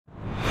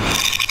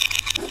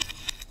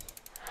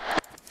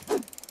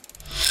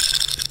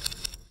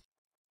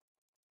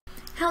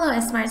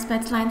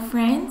SmartBotsLand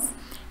friends.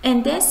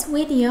 In this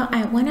video,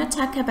 I want to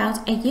talk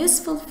about a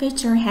useful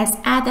feature has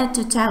added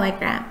to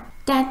Telegram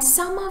that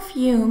some of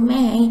you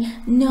may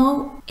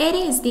know. It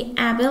is the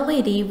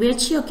ability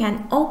which you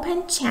can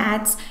open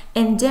chats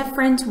in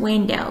different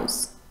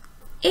windows.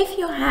 If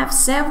you have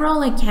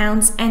several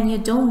accounts and you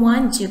don't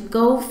want to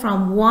go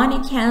from one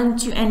account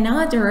to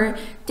another,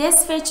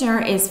 this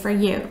feature is for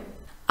you.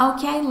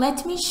 Okay,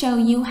 let me show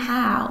you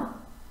how.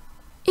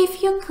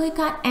 If you click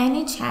on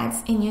any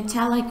chats in your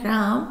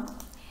Telegram,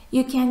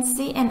 you can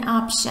see an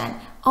option,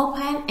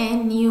 open a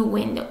new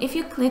window. If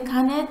you click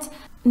on it,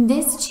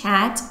 this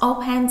chat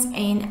opens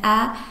in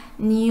a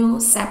new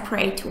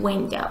separate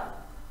window.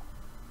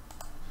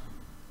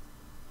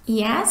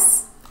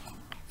 Yes,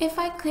 if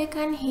I click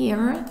on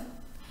here,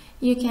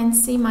 you can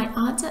see my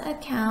auto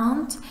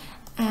account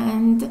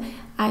and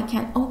I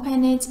can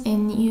open it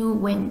in new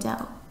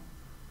window.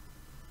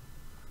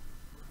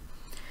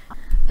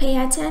 Pay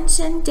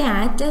attention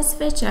that this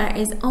feature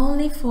is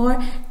only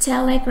for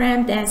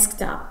Telegram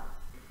desktop.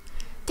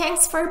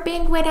 Thanks for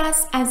being with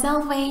us as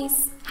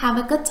always. Have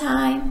a good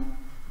time.